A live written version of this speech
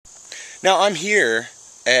Now I'm here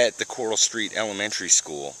at the Corl Street Elementary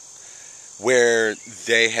School, where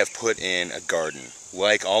they have put in a garden.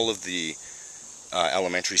 Like all of the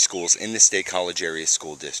elementary schools in the State College Area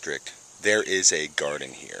School District, there is a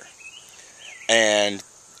garden here. And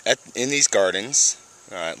in these gardens,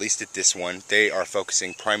 at least at this one, they are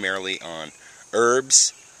focusing primarily on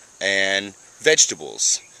herbs and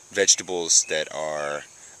vegetables. Vegetables that are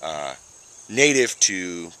native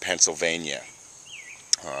to Pennsylvania,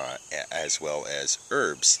 as well as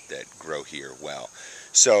herbs that grow here well.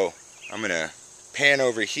 So I'm going to pan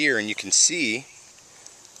over here and you can see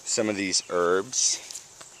some of these herbs,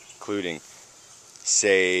 including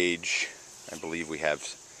sage. I believe we have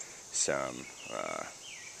some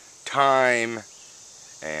thyme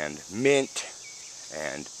and mint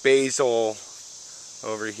and basil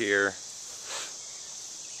over here.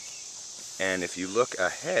 And if you look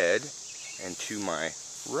ahead and to my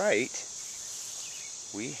right,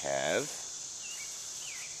 we have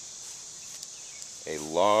a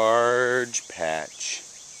large patch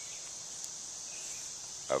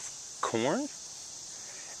of corn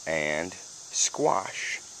and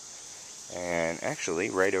squash. And actually,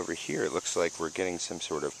 right over here, it looks like we're getting some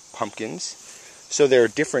sort of pumpkins. So there are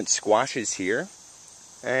different squashes here.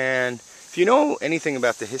 And if you know anything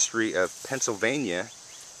about the history of Pennsylvania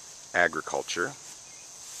agriculture,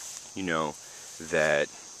 you know that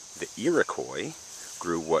the Iroquois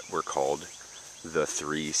grew what were called the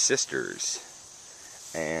Three Sisters.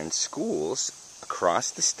 And schools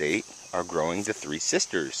across the state are growing the Three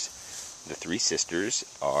Sisters. The Three Sisters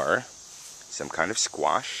are some kind of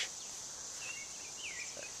squash,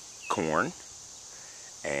 corn,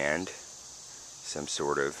 and some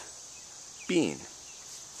sort of bean,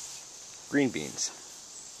 green beans.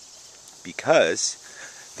 Because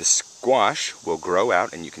the squash will grow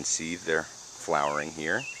out, and you can see they're flowering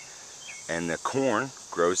here, and the corn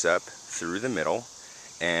grows up through the middle,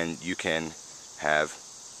 and you can have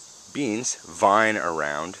beans vine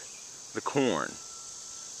around the corn.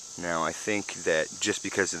 Now I think that just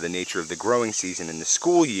because of the nature of the growing season in the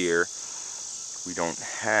school year, we don't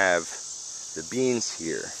have the beans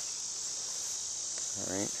here.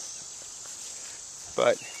 Alright,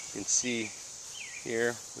 but you can see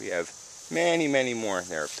here we have many more.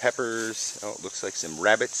 There are peppers. Oh, it looks like some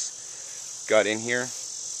rabbits got in here.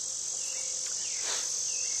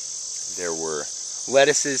 There were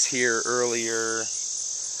lettuces here earlier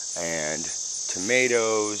and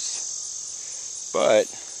tomatoes, but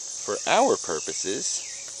for our purposes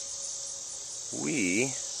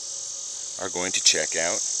we are going to check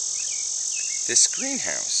out this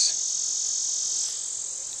greenhouse.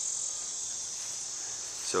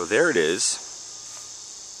 So there it is.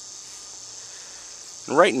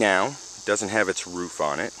 And right now it doesn't have its roof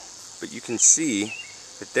on it, but you can see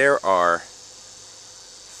that there are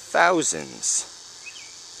thousands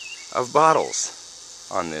of bottles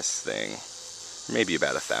on this thing, maybe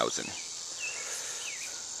about 1,000.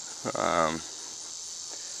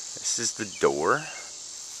 This is the door.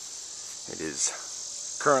 It is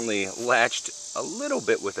currently latched a little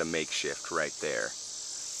bit with a makeshift right there,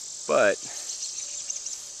 but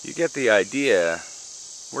you get the idea.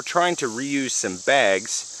 We're trying to reuse some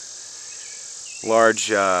bags, large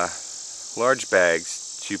bags,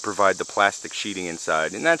 to provide the plastic sheeting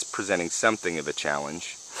inside, and that's presenting something of a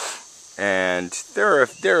challenge. And there are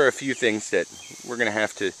a few things that we're going to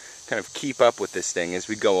have to kind of keep up with this thing as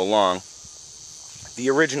we go along. The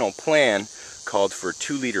original plan called for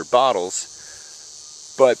 2-liter bottles,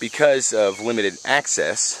 but because of limited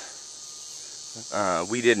access,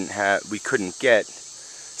 we couldn't get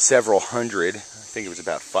several hundred. I think it was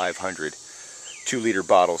about 500 2-liter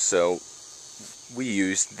bottles, so we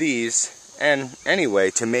used these. And anyway,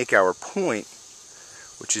 to make our point,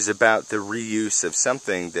 which is about the reuse of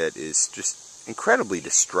something that is just incredibly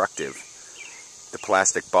destructive, the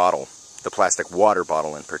plastic bottle, the plastic water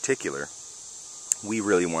bottle in particular, we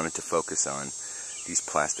really wanted to focus on these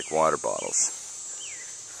plastic water bottles.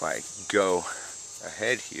 If I go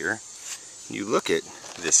ahead here, you look at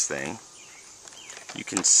this thing, you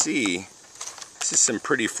can see this is some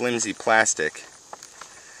pretty flimsy plastic,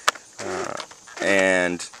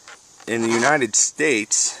 and in the United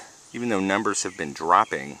States, even though numbers have been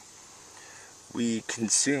dropping, we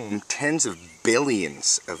consume tens of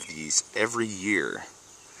billions of these every year.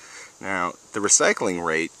 Now, the recycling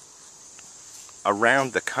rate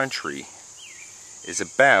around the country is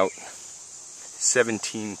about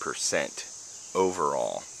 17%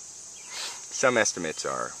 overall. Some estimates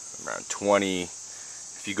are around 20.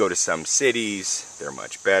 If you go to some cities, they're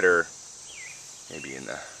much better, maybe in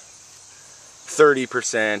the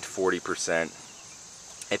 30%, 40%.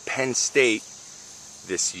 At Penn State,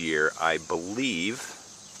 this year, I believe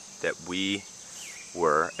that we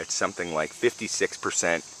were at something like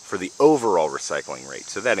 56% for the overall recycling rate.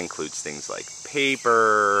 So that includes things like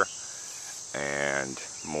paper and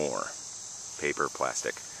more. Paper,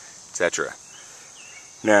 plastic, etc.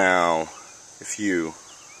 Now, if you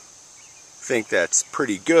think that's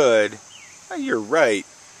pretty good, you're right.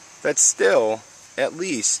 That's still at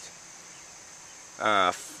least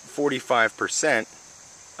 45%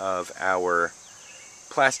 of our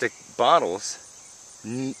plastic bottles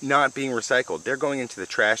not being recycled. They're going into the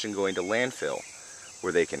trash and going to landfill,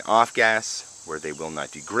 where they can off-gas, where they will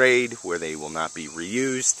not degrade, where they will not be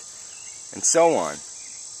reused, and so on.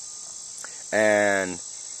 And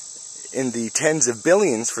in the tens of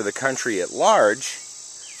billions for the country at large,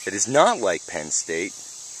 it is not like Penn State.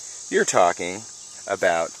 You're talking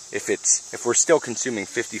about, if we're still consuming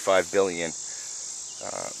 55 billion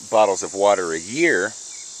bottles of water a year,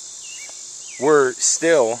 we're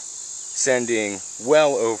still sending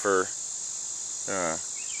well over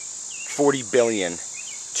 40 billion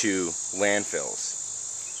to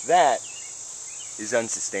landfills. That is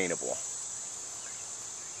unsustainable.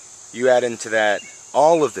 You add into that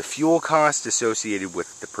all of the fuel costs associated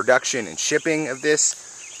with the production and shipping of this,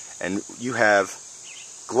 and you have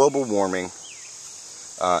global warming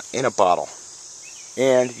in a bottle.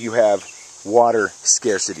 And you have water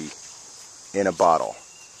scarcity in a bottle.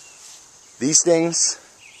 These things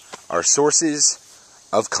are sources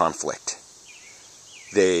of conflict.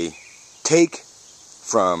 They take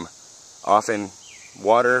from often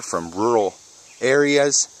water from rural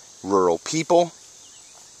areas, rural people.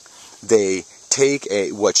 They take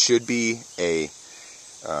what should be a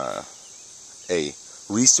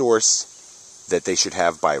resource that they should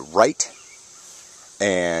have by right,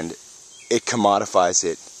 and it commodifies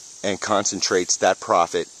it and concentrates that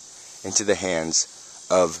profit into the hands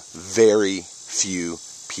of very few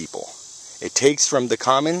people. It takes from the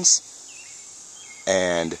commons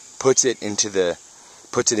and puts it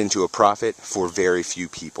into a profit for very few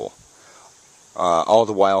people, all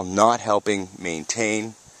the while not helping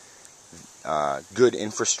maintain good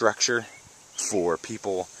infrastructure for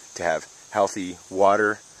people to have healthy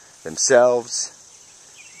water themselves,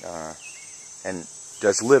 and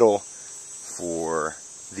does little for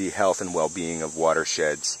the health and well-being of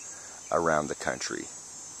watersheds around the country.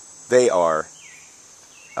 They are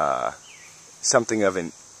something of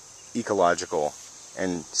an ecological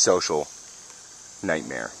and social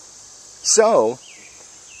nightmare. So,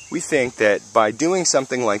 we think that by doing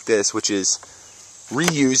something like this, which is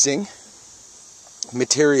reusing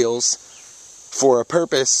materials for a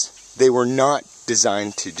purpose they were not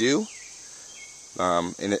designed to do,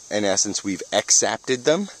 in essence, we've accepted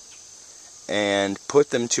them and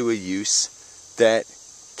put them to a use that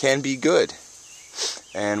can be good.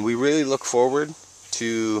 And we really look forward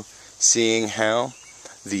to seeing how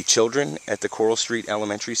the children at the Corl Street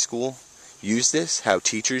Elementary School use this, how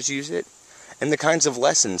teachers use it, and the kinds of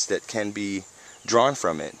lessons that can be drawn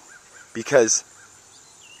from it. Because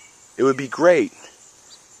it would be great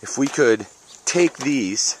if we could take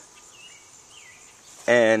these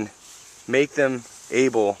and make them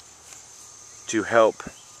able to help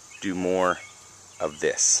do more of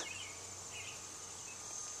this.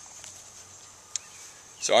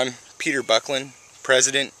 So I'm Peter Buckland,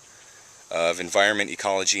 President of Environment,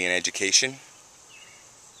 Ecology, and Education,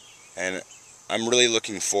 and I'm really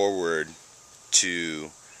looking forward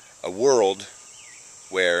to a world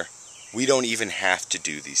where we don't even have to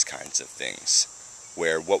do these kinds of things,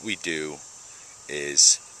 where what we do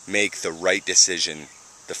is make the right decision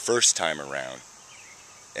the first time around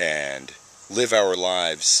and live our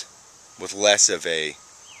lives with less of a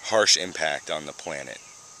harsh impact on the planet.